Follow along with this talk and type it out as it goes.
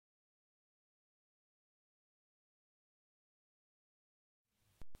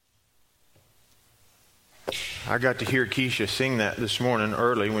I got to hear Keisha sing that this morning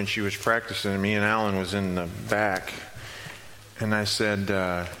early when she was practicing. Me and Alan was in the back. And I said,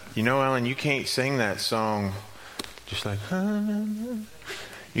 Alan, you can't sing that song just like,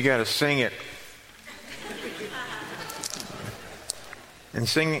 you got to sing it. And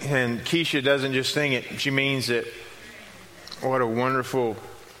Keisha doesn't just sing it, she means it. What a wonderful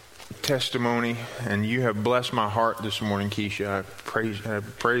testimony, and you have blessed my heart this morning, Keisha. I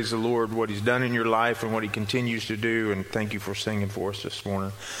praise the Lord, what He's done in your life and what He continues to do, and thank you for singing for us this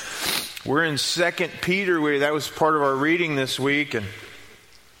morning. We're in 2 Peter. That was part of our reading this week, and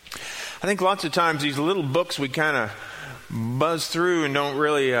I think lots of times these little books we kind of buzz through and don't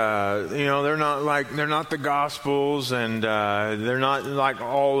really, they're not the Gospels, and they're not like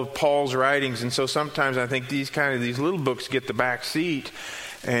all of Paul's writings, and so sometimes I think these little books get the back seat.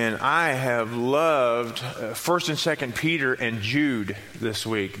 And I have loved 1 and 2 Peter and Jude this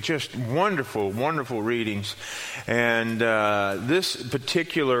week. Just wonderful, wonderful readings. And this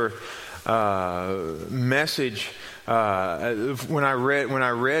particular message, when I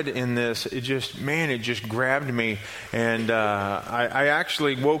read in this, it just grabbed me. And I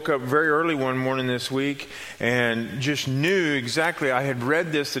actually woke up very early one morning this week and just knew exactly. I had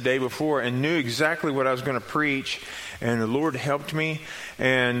read this the day before and knew exactly what I was going to preach. And the Lord helped me.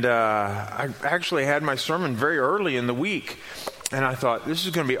 And I actually had my sermon very early in the week. And I thought, this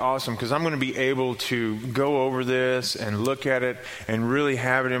is going to be awesome because I'm going to be able to go over this and look at it and really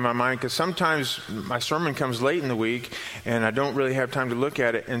have it in my mind. Because sometimes my sermon comes late in the week and I don't really have time to look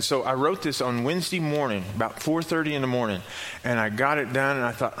at it. And so I wrote this on Wednesday morning, about 4:30 in the morning. And I got it done and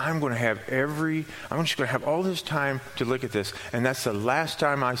I thought, I'm just going to have all this time to look at this. And that's the last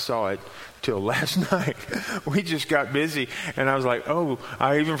time I saw it. Till last night. We just got busy and I was like,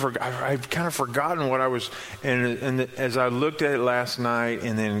 I've kind of forgotten what I was, and as I looked at it last night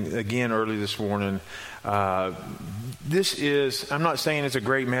and then again early this morning, I'm not saying it's a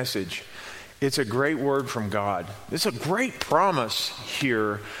great message. It's a great word from God. It's a great promise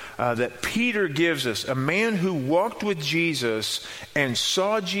here that Peter gives us, a man who walked with Jesus and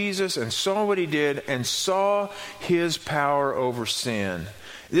saw what He did and saw His power over sin.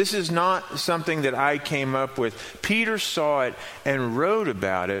 This is not something that I came up with. Peter saw it and wrote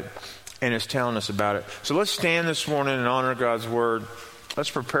about it and is telling us about it. So let's stand this morning and honor God's word. Let's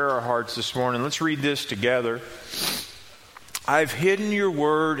prepare our hearts this morning. Let's read this together. I've hidden your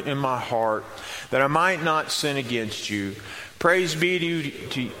word in my heart that I might not sin against you. Praise be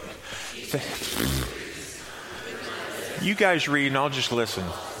to you. You guys read and I'll just listen.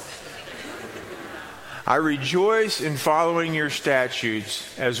 I rejoice in following your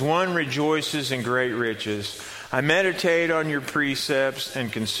statutes as one rejoices in great riches. I meditate on your precepts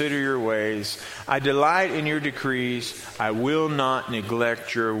and consider your ways. I delight in your decrees. I will not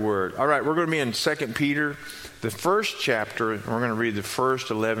neglect your word. All right, we're going to be in 2 Peter, the first chapter, and we're going to read the first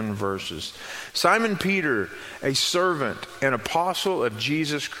 11 verses. Simon Peter, a servant and apostle of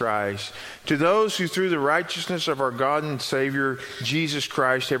Jesus Christ, to those who through the righteousness of our God and Savior Jesus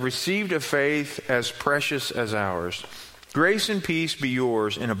Christ have received a faith as precious as ours. Grace and peace be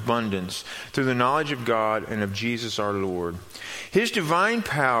yours in abundance through the knowledge of God and of Jesus our Lord. His divine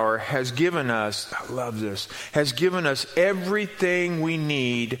power has given us, I love this, has given us everything we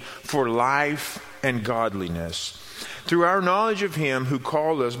need for life and godliness. Through our knowledge of Him who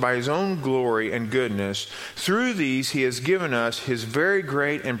called us by His own glory and goodness, through these He has given us His very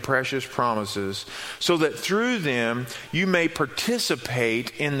great and precious promises, so that through them you may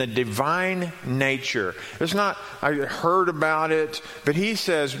participate in the divine nature. It's not, I heard about it, but he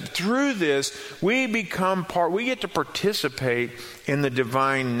says through this we get to participate in the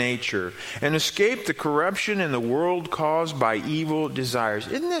divine nature and escape the corruption in the world caused by evil desires.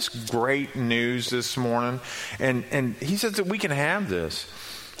 Isn't this great news this morning? And he says that we can have this.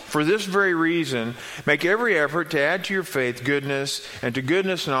 For this very reason, make every effort to add to your faith goodness, and to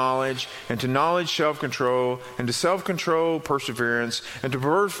goodness knowledge, and to knowledge self-control, and to self-control perseverance, and to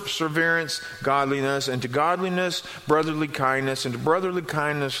perseverance godliness, and to godliness brotherly kindness, and to brotherly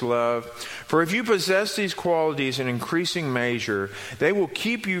kindness love. For if you possess these qualities in increasing measure, they will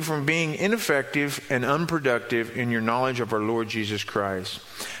keep you from being ineffective and unproductive in your knowledge of our Lord Jesus Christ.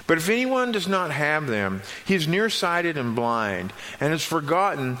 But if anyone does not have them, he is nearsighted and blind, and has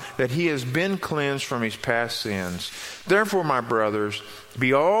forgotten that he has been cleansed from his past sins. Therefore, my brothers,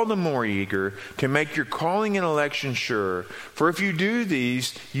 be all the more eager to make your calling and election sure. For if you do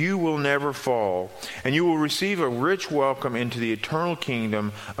these, you will never fall, and you will receive a rich welcome into the eternal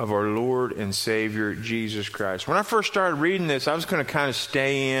kingdom of our Lord and Savior, Jesus Christ. When I first started reading this, I was going to kind of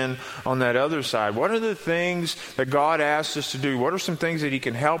stay in on that other side. What are the things that God asks us to do? What are some things that He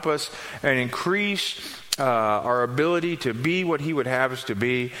can help us and increase our ability to be what he would have us to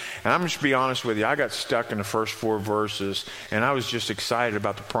be. And I'm just to be honest with you, I got stuck in the first 4 verses, and I was just excited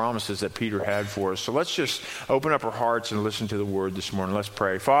about the promises that Peter had for us. So let's just open up our hearts and listen to the word this morning. Let's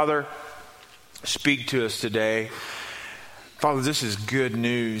pray. Father, speak to us today. Father, this is good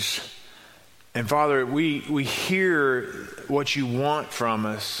news. And Father, we hear what you want from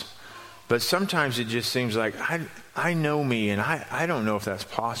us, but sometimes it just seems like, I know me, and I don't know if that's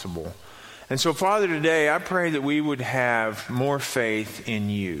possible. And so, Father, today I pray that we would have more faith in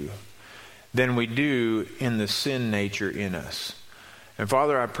you than we do in the sin nature in us. And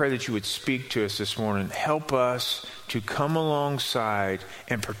Father, I pray that you would speak to us this morning. Help us to come alongside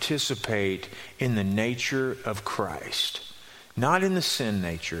and participate in the nature of Christ. Not in the sin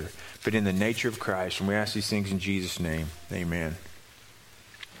nature, but in the nature of Christ. And we ask these things in Jesus' name. Amen.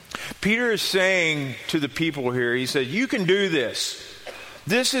 Peter is saying to the people here, he said, you can do this.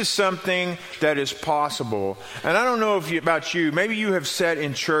 This is something that is possible. And I don't know about you. Maybe you have sat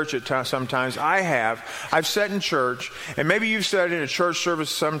in church at times. Sometimes I have. I've sat in church, and maybe you've sat in a church service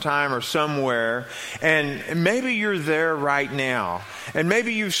sometime or somewhere, and maybe you're there right now. And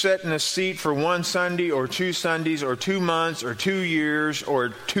maybe you've sat in a seat for 1 Sunday or 2 Sundays or 2 months or 2 years or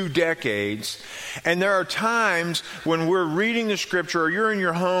 2 decades. And there are times when we're reading the Scripture, or you're in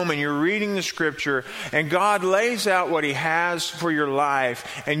your home and you're reading the Scripture, and God lays out what He has for your life,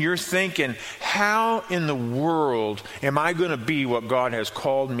 and you're thinking, how in the world am I going to be what God has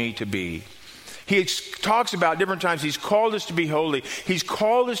called me to be? He talks about different times He's called us to be holy. He's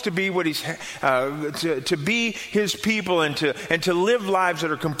called us to be what He's to be His people and to live lives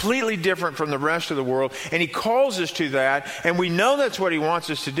that are completely different from the rest of the world. And He calls us to that, and we know that's what He wants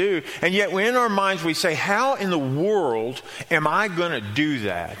us to do. And yet, in our minds, we say, "How in the world am I going to do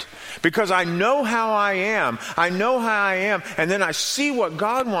that?" Because I know how I am. I know how I am, and then I see what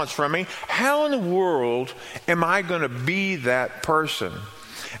God wants from me. How in the world am I going to be that person?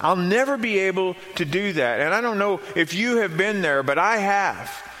 I'll never be able to do that. And I don't know if you have been there, but I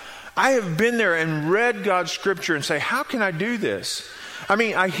have. I have been there and read God's Scripture and say, how can I do this? I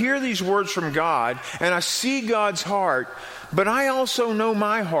mean, I hear these words from God, and I see God's heart, but I also know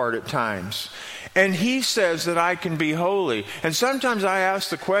my heart at times. And He says that I can be holy. And sometimes I ask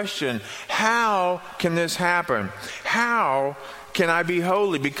the question, how can this happen? How can I be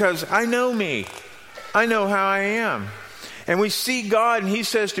holy? Because I know me. I know how I am. And we see God, and He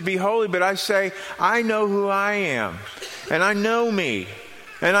says to be holy, but I say, I know who I am. And I know me.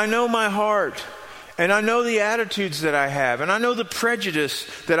 And I know my heart. And I know the attitudes that I have. And I know the prejudice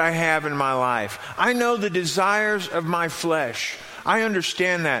that I have in my life. I know the desires of my flesh. I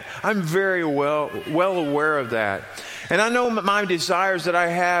understand that. I'm very well aware of that. And I know my desires that I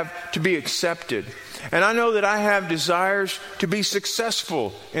have to be accepted. And I know that I have desires to be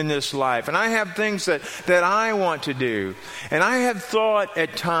successful in this life. And I have things that I want to do. And I have thought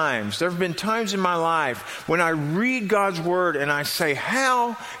at times, there have been times in my life when I read God's Word and I say,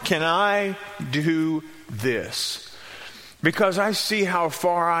 how can I do this? Because I see how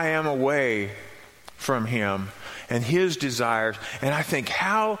far I am away from Him and His desires. And I think,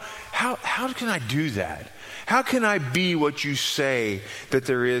 how can I do that? How can I be what you say that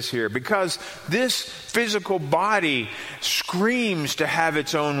there is here? Because this physical body screams to have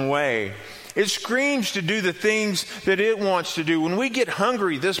its own way. It screams to do the things that it wants to do. When we get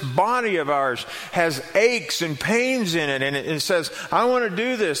hungry, this body of ours has aches and pains in it, and it says, I want to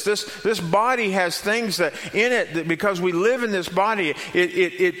do this. This body has things that in it, that because we live in this body,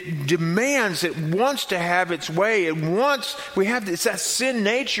 it demands, it wants to have its way. It's that sin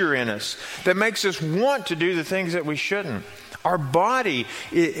nature in us that makes us want to do the things that we shouldn't. Our body,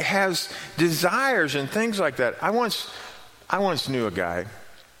 it has desires and things like that. I once knew a guy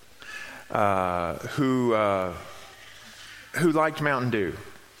who liked Mountain Dew.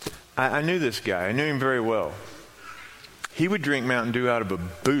 I knew this guy. I knew him very well. He would drink Mountain Dew out of a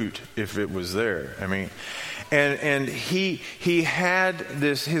boot if it was there. I mean, and he had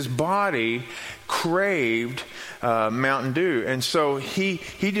this. His body craved Mountain Dew, and so he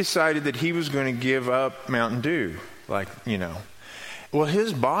decided that he was going to give up Mountain Dew. Well,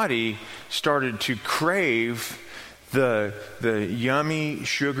 his body started to crave the yummy,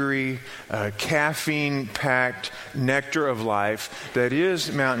 sugary, caffeine-packed nectar of life that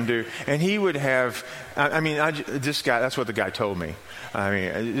is Mountain Dew. And he would have, this guy, that's what the guy told me.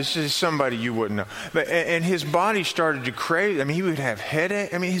 This is somebody you wouldn't know. And his body started to crave, he would have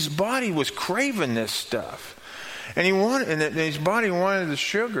headache. His body was craving this stuff. And his body wanted the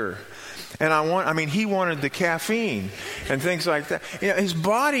sugar. And he wanted the caffeine and things like that. His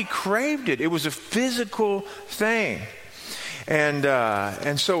body craved it. It was a physical thing.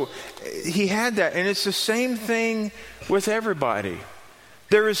 And so he had that. And it's the same thing with everybody.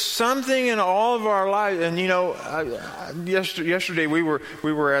 There is something in all of our lives, and yesterday we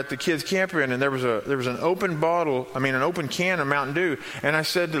were at the kids' campground, and there was an open can of Mountain Dew, and I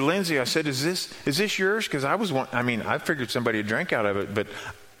said to Lindsay, I said, "Is this yours?" Because I figured somebody had drank out of it, but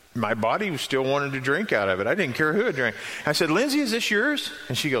my body still wanted to drink out of it. I didn't care who had drank. I said, "Lindsay, is this yours?"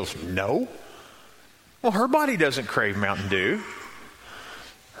 And she goes, "No." Well, her body doesn't crave Mountain Dew.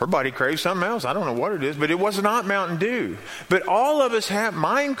 Her body craves something else. I don't know what it is, but it was not Mountain Dew. But all of us have.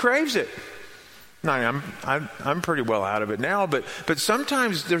 Mine craves it. Now, I'm pretty well out of it now, but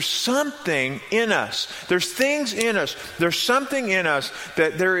sometimes there's something in us. There's things in us. There's something in us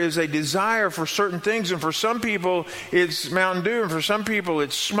that there is a desire for certain things, and for some people it's Mountain Dew, and for some people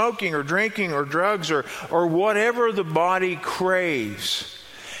it's smoking or drinking or drugs or whatever the body craves.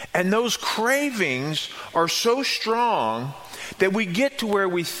 And those cravings are so strong that we get to where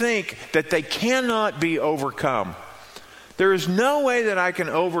we think that they cannot be overcome. There is no way that I can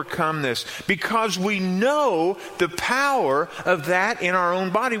overcome this, because we know the power of that in our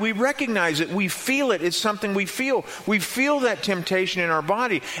own body. We recognize it. We feel it. It's something we feel. We feel that temptation in our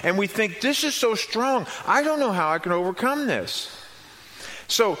body, and we think, this is so strong. I don't know how I can overcome this.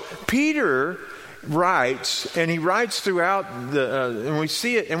 So Peter writes, and he writes throughout and we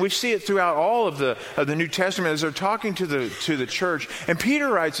see it throughout all of the New Testament as they're talking to the church. And Peter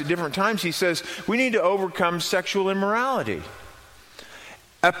writes at different times. He says we need to overcome sexual immorality.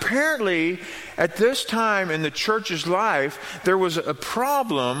 Apparently, at this time in the church's life, there was a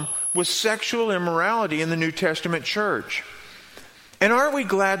problem with sexual immorality in the New Testament church. And aren't we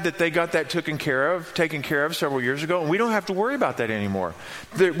glad that they got that taken care of several years ago, and we don't have to worry about that anymore?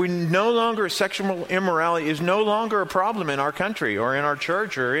 Sexual immorality is no longer a problem in our country or in our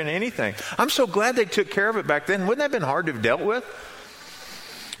church or in anything. I'm so glad they took care of it back then. Wouldn't that have been hard to have dealt with?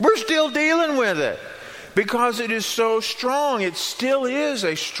 We're still dealing with it because it is so strong. It still is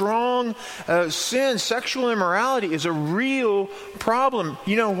a strong sin. Sexual immorality is a real problem.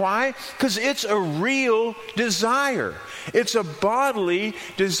 You know why? Because it's a real desire. It's a bodily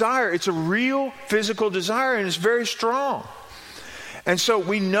desire. It's a real physical desire, and it's very strong. And so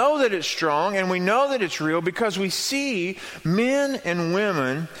we know that it's strong, and we know that it's real because we see men and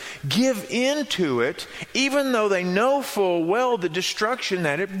women give into it, even though they know full well the destruction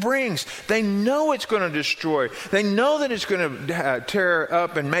that it brings. They know it's going to destroy. They know that it's going to tear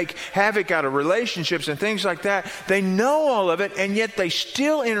up and make havoc out of relationships and things like that. They know all of it, and yet they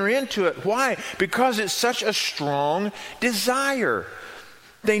still enter into it. Why? Because it's such a strong desire.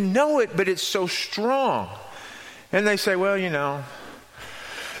 They know it, but it's so strong. And they say, well,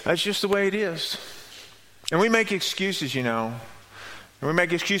 that's just the way it is. And we make excuses, And we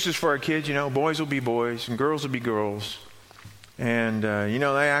make excuses for our kids, boys will be boys and girls will be girls. And,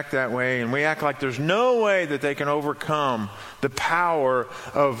 they act that way. And we act like there's no way that they can overcome the power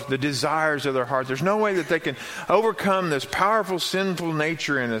of the desires of their heart. There's no way that they can overcome this powerful sinful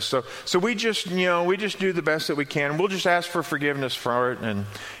nature in us. So we just, we just do the best that we can. We'll just ask for forgiveness for it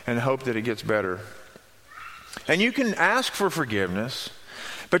and hope that it gets better. And you can ask for forgiveness,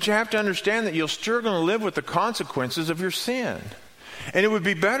 but you have to understand that you're still going to live with the consequences of your sin. And it would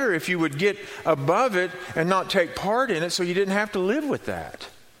be better if you would get above it and not take part in it so you didn't have to live with that.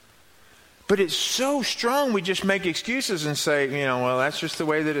 But it's so strong, we just make excuses and say, well, that's just the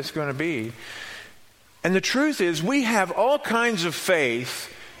way that it's going to be. And the truth is, we have all kinds of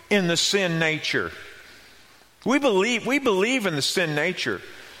faith in the sin nature. We believe in the sin nature.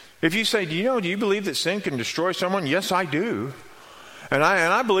 If you say, do you believe that sin can destroy someone? Yes, I do. And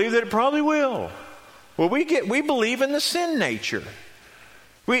I believe that it probably will. Well, we believe in the sin nature.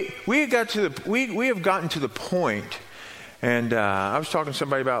 We have gotten to the point, and I was talking to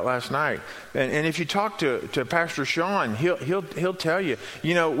somebody about it last night. And if you talk to Pastor Sean, he'll tell you.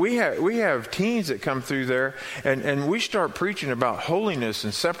 We have teens that come through there, and we start preaching about holiness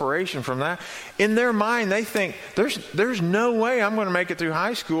and separation from that. In their mind, they think there's no way I'm going to make it through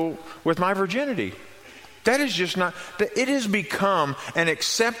high school with my virginity. That is just not, it has become an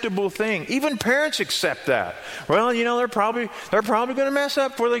acceptable thing. Even parents accept that. Well, they're probably going to mess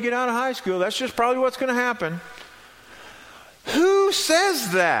up before they get out of high school. That's just probably what's going to happen. Who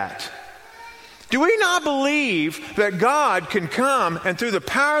says that? Do we not believe that God can come and through the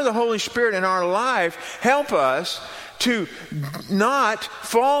power of the Holy Spirit in our life help us to not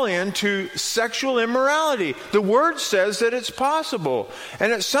fall into sexual immorality? The Word says that it's possible.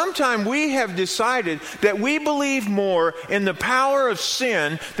 And at some time we have decided that we believe more in the power of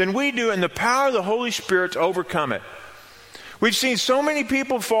sin than we do in the power of the Holy Spirit to overcome it. We've seen so many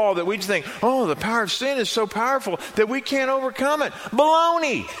people fall that we just think, the power of sin is so powerful that we can't overcome it.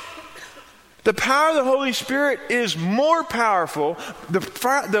 Baloney! The power of the Holy Spirit is more powerful. The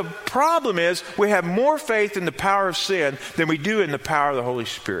problem is we have more faith in the power of sin than we do in the power of the Holy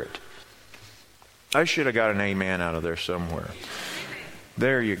Spirit. I should have got an amen out of there somewhere.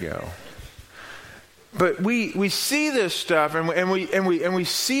 There you go. But we see this stuff, and we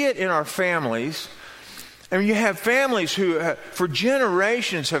see it in our families. And you have families who, for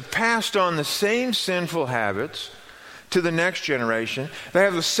generations, have passed on the same sinful habits to the next generation. They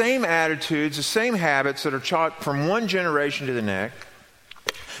have the same attitudes, the same habits that are taught from one generation to the next.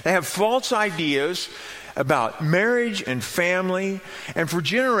 They have false ideas about marriage and family. And for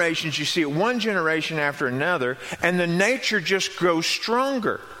generations, you see it one generation after another, and the nature just grows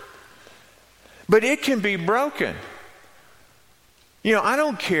stronger. But it can be broken. You know, I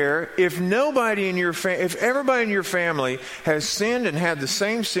don't care if nobody in your if everybody in your family has sinned and had the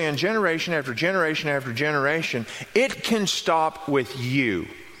same sin generation after generation after generation, it can stop with you.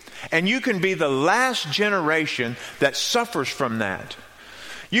 And you can be the last generation that suffers from that.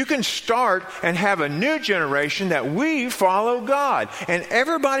 You can start and have a new generation that we follow God. And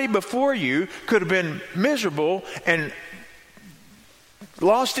everybody before you could have been miserable and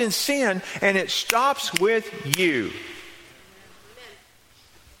lost in sin, and it stops with you.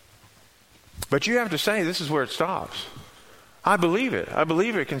 But you have to say, this is where it stops. I believe it. I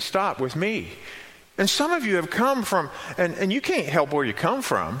believe it can stop with me. And some of you have come from, and you can't help where you come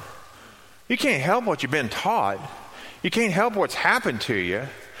from. You can't help what you've been taught. You can't help what's happened to you.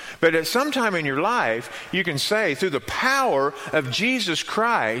 But at some time in your life, you can say, through the power of Jesus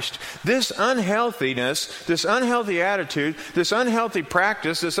Christ, this unhealthiness, this unhealthy attitude, this unhealthy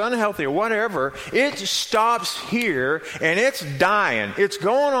practice, this unhealthy whatever, it stops here and it's dying. It's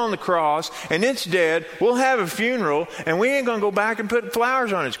going on the cross and it's dead. We'll have a funeral and we ain't going to go back and put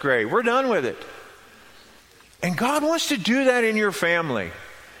flowers on its grave. We're done with it. And God wants to do that in your family.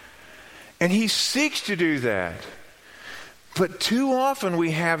 And He seeks to do that. But too often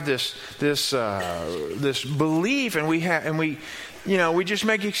we have this belief, and we just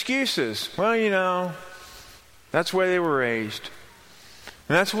make excuses. Well, that's the way they were raised,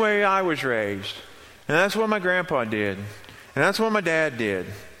 and that's the way I was raised, and that's what my grandpa did, and that's what my dad did.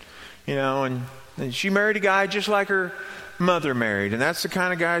 And she married a guy just like her mother married, and that's the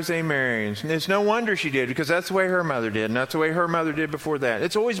kind of guys they marry. And it's no wonder she did, because that's the way her mother did, and that's the way her mother did before that.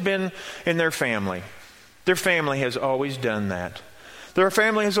 It's always been in their family. Their family has always done that. Their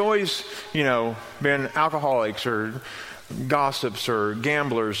family has always, been alcoholics or gossips or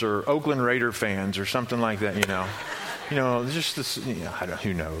gamblers or Oakland Raider fans or something like that, just this,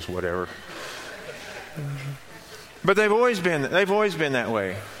 who knows, whatever. But they've always been that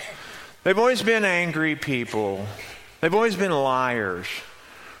way. They've always been angry people. They've always been liars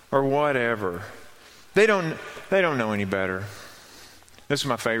or whatever. They don't know any better. This is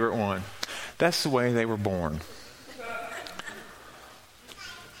my favorite one. That's the way they were born.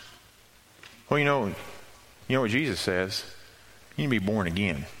 Well, you know what Jesus says? You need to be born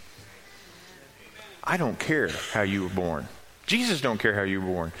again. I don't care how you were born. Jesus don't care how you were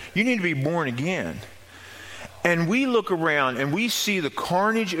born. You need to be born again. And we look around and we see the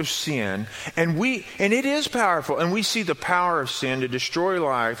carnage of sin, and it is powerful, and we see the power of sin to destroy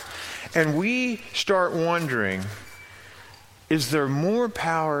life, and we start wondering, is there more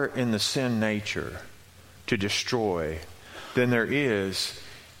power in the sin nature to destroy than there is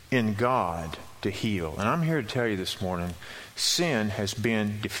in God to heal? And I'm here to tell you this morning, sin has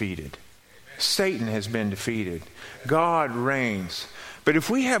been defeated. Satan has been defeated. God reigns. But if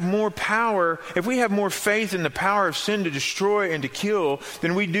we have more power, if we have more faith in the power of sin to destroy and to kill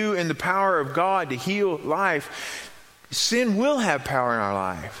than we do in the power of God to heal life, sin will have power in our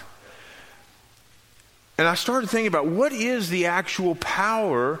life. And I started thinking about what is the actual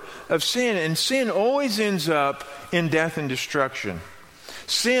power of sin. And sin always ends up in death and destruction.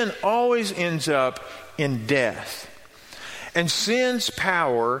 Sin always ends up in death. And sin's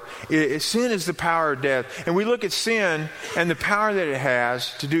power, sin is the power of death. And we look at sin and the power that it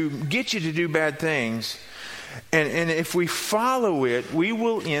has to get you to do bad things. And if we follow it, we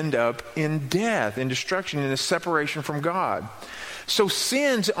will end up in death, in destruction, in a separation from God. So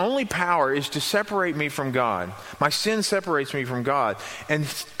sin's only power is to separate me from God. My sin separates me from God. And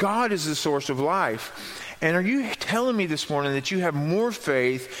God is the source of life. And are you telling me this morning that you have more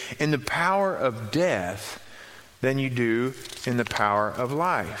faith in the power of death than you do in the power of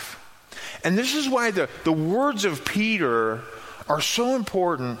life? And this is why the words of Peter are so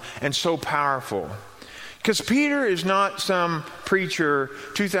important and so powerful. Because Peter is not some preacher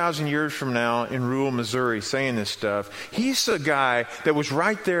 2,000 years from now in rural Missouri saying this stuff. He's the guy that was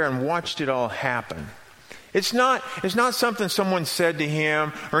right there and watched it all happen. It's not something someone said to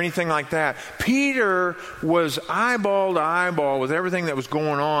him or anything like that. Peter was eyeball to eyeball with everything that was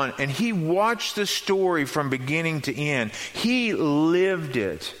going on, and he watched the story from beginning to end. He lived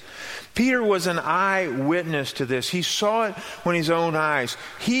it. Peter was an eyewitness to this. He saw it with his own eyes.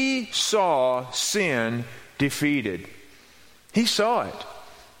 He saw sin defeated. He saw it.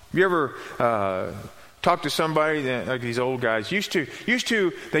 You ever talk to somebody that, like these old guys they used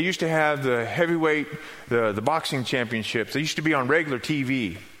to have the heavyweight, the boxing championships. They used to be on regular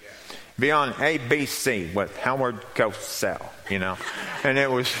TV. Be on ABC with Howard Cosell, and it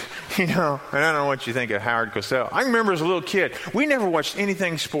was, and I don't know what you think of Howard Cosell. I remember as a little kid, we never watched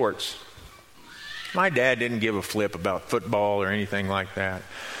anything sports. My dad didn't give a flip about football or anything like that.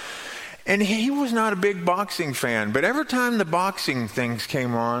 And he was not a big boxing fan, but every time the boxing things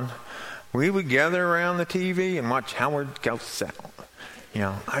came on, we would gather around the TV and watch Howard Cosell.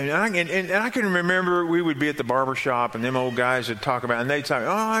 And I can remember we would be at the barbershop and them old guys would talk about, and they'd talk,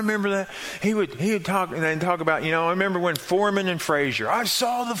 I remember that. He would talk and then talk about, I remember when Foreman and Frazier, I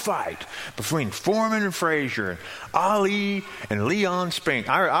saw the fight between Foreman and Frazier, and Ali and Leon Spinks.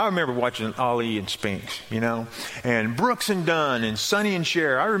 I remember watching Ali and Spinks, and Brooks and Dunn and Sonny and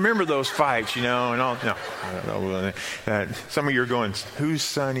Cher. I remember those fights, and all. No, I don't know. Some of you are going, who's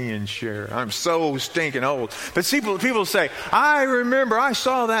Sonny and Cher? I'm so stinking old. But people say, I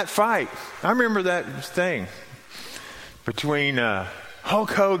saw that fight. I remember that thing between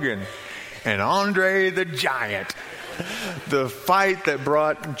Hulk Hogan and Andre the Giant. The fight that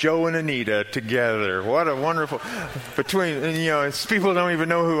brought Joe and Anita together. What a wonderful... people don't even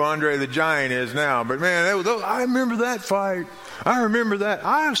know who Andre the Giant is now. But man, I remember that fight. I remember that.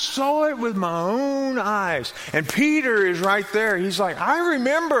 I saw it with my own eyes. And Peter is right there. He's like, I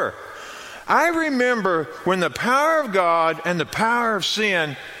remember when the power of God and the power of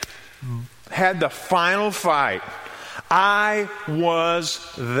sin had the final fight. I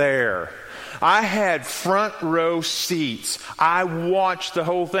was there. I had front row seats. I watched the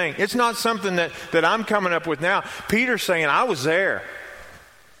whole thing. It's not something that I'm coming up with now. Peter's saying, I was there,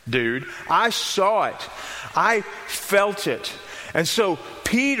 dude. I saw it. I felt it. And so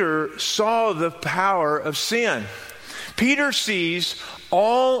Peter saw the power of sin. Peter sees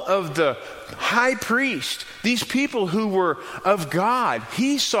all of the high priest, these people who were of God.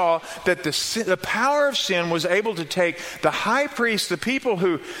 He saw that the power of sin was able to take the high priest, the people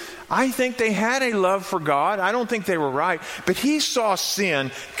who, I think they had a love for God. I don't think they were right. But he saw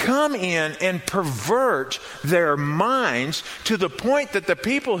sin come in and pervert their minds to the point that the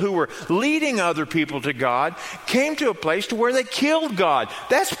people who were leading other people to God came to a place to where they killed God.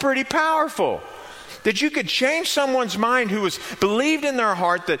 That's pretty powerful. That you could change someone's mind who was believed in their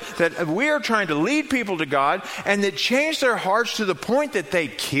heart that we are trying to lead people to God, and that changed their hearts to the point that they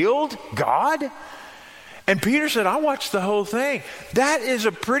killed God. And Peter said, I watched the whole thing. That is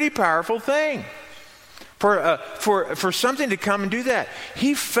a pretty powerful thing for something to come and do that.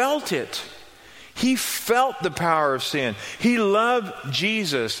 He felt it. He felt the power of sin. He loved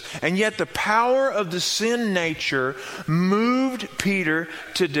Jesus, and yet the power of the sin nature moved Peter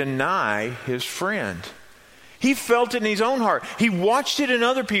to deny his friend. He felt it in his own heart. He watched it in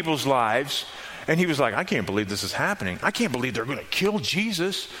other people's lives, and he was like, I can't believe this is happening. I can't believe they're going to kill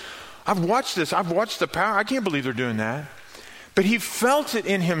Jesus. I've watched this. I've watched the power. I can't believe they're doing that. But he felt it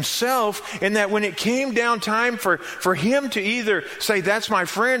in himself, in that when it came down time for him to either say, that's my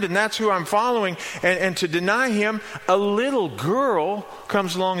friend and that's who I'm following, and to deny him, a little girl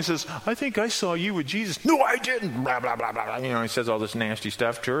comes along and says, I think I saw you with Jesus. No, I didn't. Blah, blah, blah, blah. He says all this nasty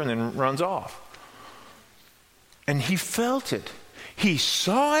stuff to her and then runs off. And he felt it. He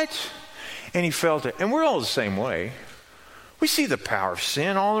saw it and he felt it. And we're all the same way. We see the power of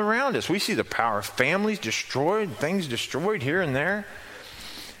sin all around us. We see the power of families destroyed, things destroyed here and there.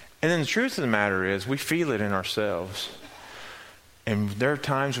 And then the truth of the matter is, we feel it in ourselves. And there are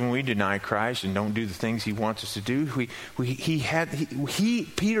times when we deny Christ and don't do the things he wants us to do.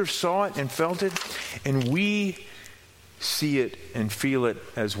 Peter saw it and felt it, and we see it and feel it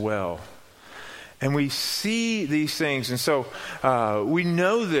as well. And we see these things, and so we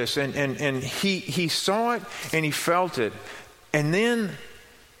know this, and he saw it and he felt it. And then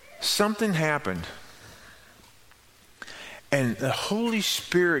something happened. And the Holy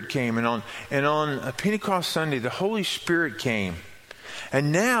Spirit came, and on Pentecost Sunday, the Holy Spirit came.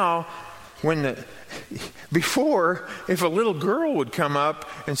 And now, before, if a little girl would come up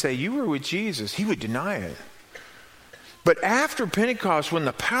and say, you were with Jesus, he would deny it. But after Pentecost, when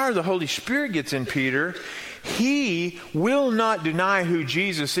the power of the Holy Spirit gets in Peter, he will not deny who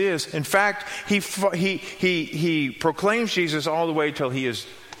Jesus is. In fact, he proclaims Jesus all the way till he is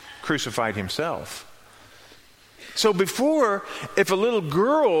crucified himself. So before, if a little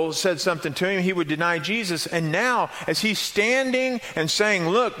girl said something to him, he would deny Jesus. And now, as he's standing and saying,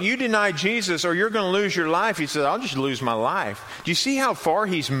 look, you deny Jesus or you're going to lose your life, he says, I'll just lose my life. Do you see how far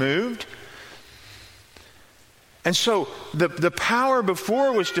he's moved? And so the power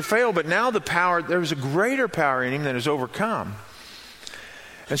before was to fail, but now there was a greater power in him that has overcome.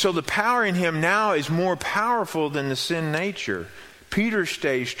 And so the power in him now is more powerful than the sin nature. Peter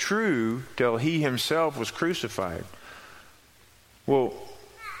stays true till he himself was crucified. Well,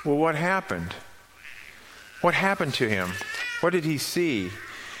 what happened? What happened to him? What did he see?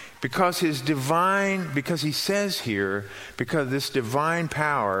 Because he says here, because this divine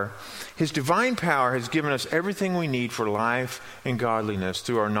power, his divine power has given us everything we need for life and godliness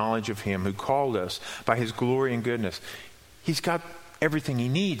through our knowledge of him who called us by his glory and goodness. He's got everything he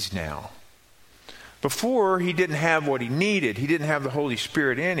needs now. Before, he didn't have what he needed. He didn't have the Holy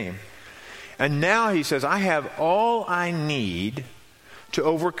Spirit in him. And now he says, I have all I need to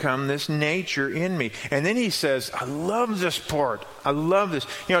overcome this nature in me. And then he says, I love this part. I love this.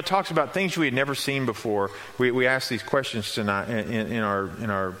 You know, it talks about things we had never seen before. We asked these questions tonight in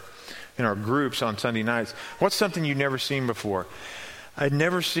our groups on Sunday nights. What's something you've never seen before? I'd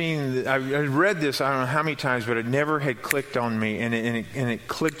never seen, I read this, I don't know how many times, but it never had clicked on me, and it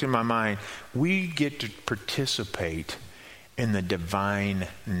clicked in my mind. We get to participate in the divine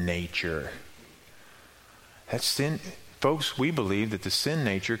nature. That's sin. Folks, we believe that the sin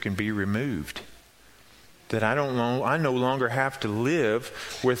nature can be removed. That I no longer have to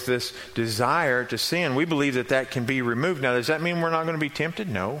live with this desire to sin. We believe that can be removed. Now, does that mean we're not going to be tempted?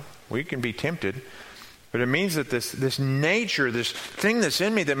 No, we can be tempted. But it means that this nature, this thing that's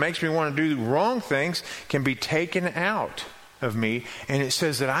in me that makes me want to do wrong things can be taken out of me. And it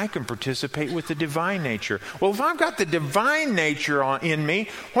says that I can participate with the divine nature. Well, if I've got the divine nature in me,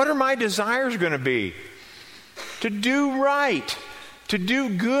 what are my desires going to be? To do right, to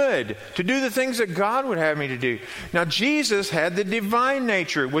do good, to do the things that God would have me to do. Now, Jesus had the divine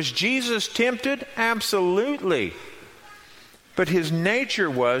nature. Was Jesus tempted? Absolutely. But his nature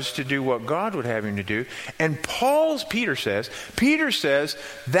was to do what God would have him to do. And Peter says,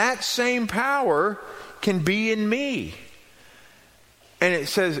 that same power can be in me. And it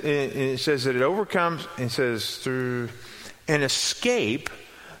says that it overcomes, it says through and escape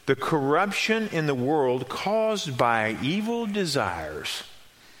the corruption in the world caused by evil desires.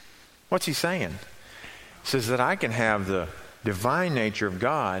 What's he saying? He says that I can have the divine nature of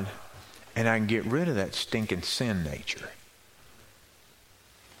God and I can get rid of that stinking sin nature.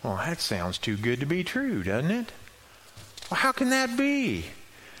 Well, that sounds too good to be true, doesn't it? Well, how can that be?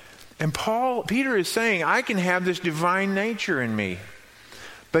 And Peter is saying, I can have this divine nature in me.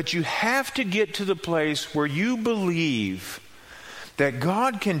 But you have to get to the place where you believe that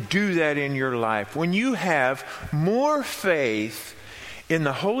God can do that in your life. When you have more faith in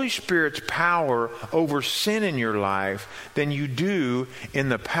the Holy Spirit's power over sin in your life than you do in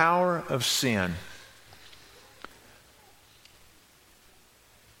the power of sin.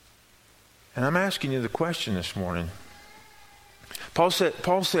 And I'm asking you the question this morning. Paul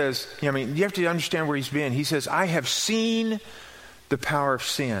says, you have to understand where he's been. He says, I have seen the power of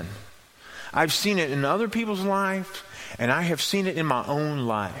sin. I've seen it in other people's life, and I have seen it in my own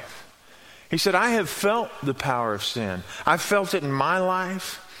life. He said, I have felt the power of sin. I've felt it in my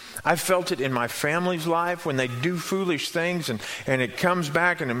life. I've felt it in my family's life when they do foolish things and it comes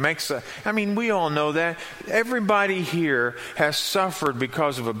back and it makes we all know that. Everybody here has suffered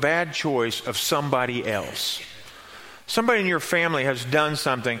because of a bad choice of somebody else. Somebody in your family has done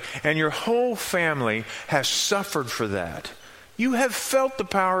something and your whole family has suffered for that. You have felt the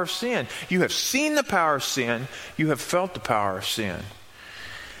power of sin. You have seen the power of sin. You have felt the power of sin.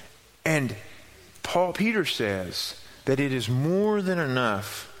 And Peter says that it is more than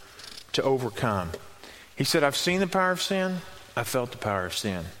enough to overcome. He said, I've seen the power of sin. I felt the power of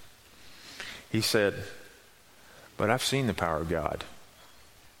sin. He said, but I've seen the power of God.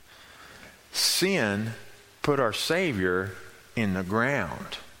 Sin put our Savior in the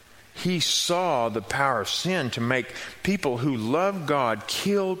ground. He saw the power of sin to make people who love God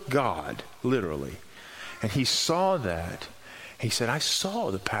kill God, literally. And he saw that. He said, I saw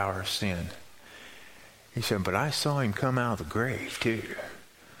the power of sin. He said, but I saw him come out of the grave too.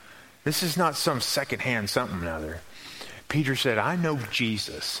 This is not some secondhand something or other. Peter said, I know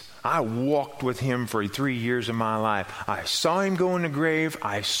Jesus. I walked with him for 3 years of my life. I saw him go in the grave.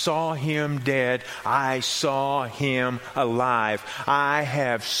 I saw him dead. I saw him alive. I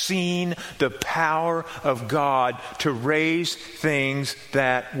have seen the power of God to raise things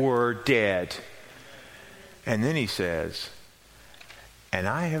that were dead. And then he says, and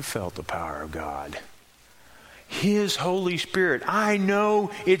I have felt the power of God. His Holy Spirit. I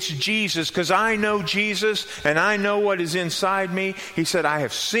know it's Jesus because I know Jesus and I know what is inside me. He said, I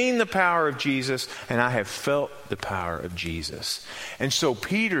have seen the power of Jesus and I have felt the power of Jesus. And so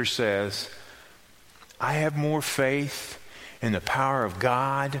Peter says, I have more faith in the power of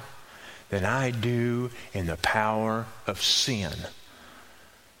God than I do in the power of sin.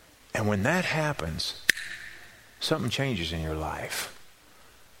 And when that happens, something changes in your life.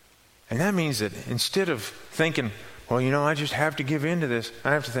 And that means that instead of thinking, well, I just have to give in to this,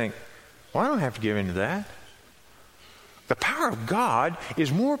 I have to think, well, I don't have to give in to that. The power of God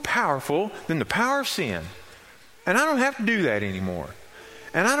is more powerful than the power of sin. And I don't have to do that anymore.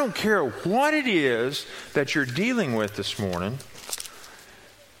 And I don't care what it is that you're dealing with this morning.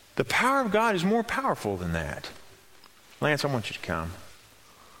 The power of God is more powerful than that. Lance, I want you to come.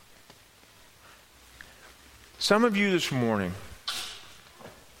 Some of you this morning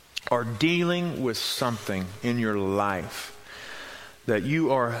are dealing with something in your life that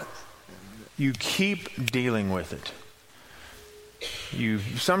you keep dealing with it.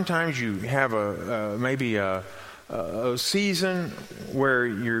 Sometimes you have maybe a season where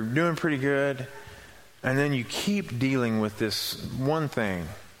you're doing pretty good, and then you keep dealing with this one thing.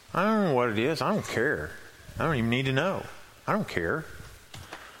 I don't know what it is. I don't care. I don't even need to know. I don't care.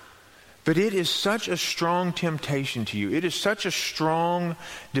 But it is such a strong temptation to you. It is such a strong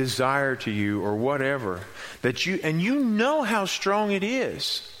desire to you or whatever that you know how strong it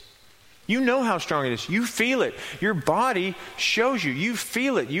is. You know how strong it is. You feel it. Your body shows you. You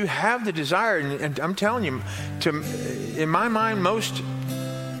feel it. You have the desire. And I'm telling you, in my mind, most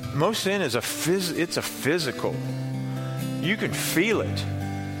sin is it's a physical. You can feel it.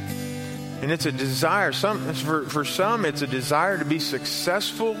 And it's a desire. For some, it's a desire to be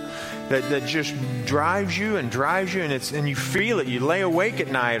successful that just drives you, and you feel it. You lay awake at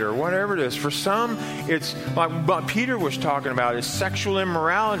night or whatever it is. For some, it's like what Peter was talking about, is sexual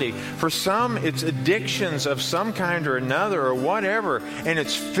immorality. For some, it's addictions of some kind or another or whatever, and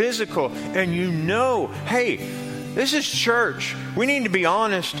it's physical. And hey, this is church. We need to be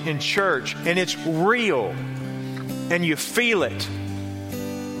honest in church, and it's real. And you feel it.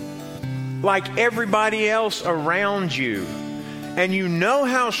 Like everybody else around you. And you know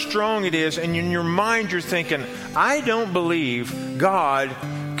how strong it is, and in your mind you're thinking, I don't believe God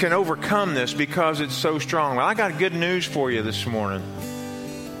can overcome this because it's so strong. Well, I got good news for you this morning.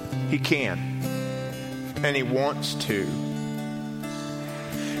 He can. And He wants to.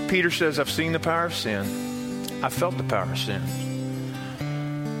 Peter says, I've seen the power of sin. I've felt the power of sin.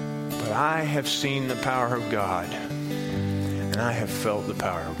 But I have seen the power of God. And I have felt the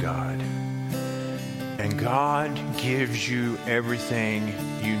power of God. And God gives you everything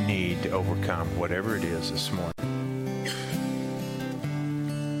you need to overcome whatever it is this morning.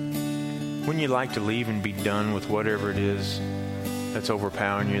 Wouldn't you like to leave and be done with whatever it is that's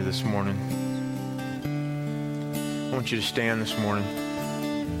overpowering you this morning? I want you to stand this morning.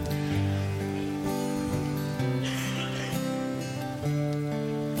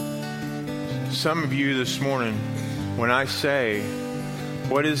 Some of you this morning, when I say,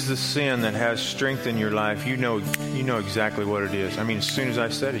 what is the sin that has strength in your life? You know exactly what it is. I mean, as soon as I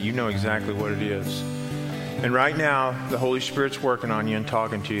said it, you know exactly what it is. And right now, the Holy Spirit's working on you and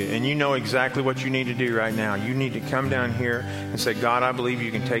talking to you. And you know exactly what you need to do right now. You need to come down here and say, God, I believe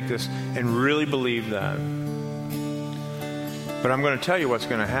you can take this, and really believe that. But I'm going to tell you what's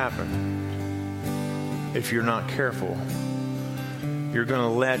going to happen. If you're not careful, you're going to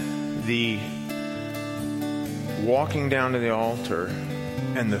let the walking down to the altar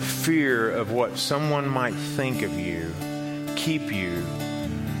and the fear of what someone might think of you keep you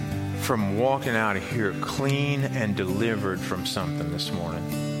from walking out of here clean and delivered from something this morning.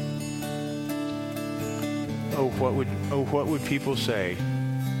 What would people say?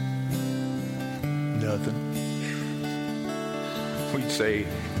 Nothing. We'd say,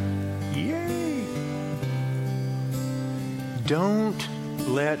 yay. Don't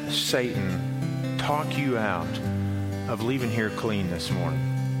let Satan talk you out of leaving here clean this morning.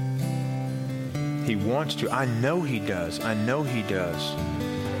 He wants to. I know he does.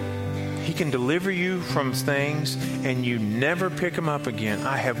 He can deliver you from things and you never pick them up again.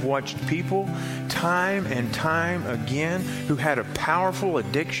 I have watched people time and time again who had a powerful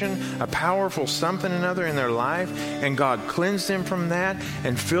addiction, a powerful something or another in their life, and God cleansed them from that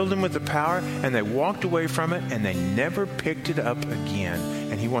and filled them with the power, and they walked away from it and they never picked it up again.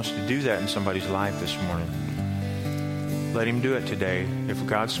 And He wants to do that in somebody's life this morning. Let Him do it today. If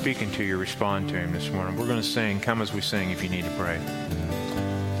God's speaking to you, respond to Him this morning. We're going to sing. Come as we sing if you need to pray.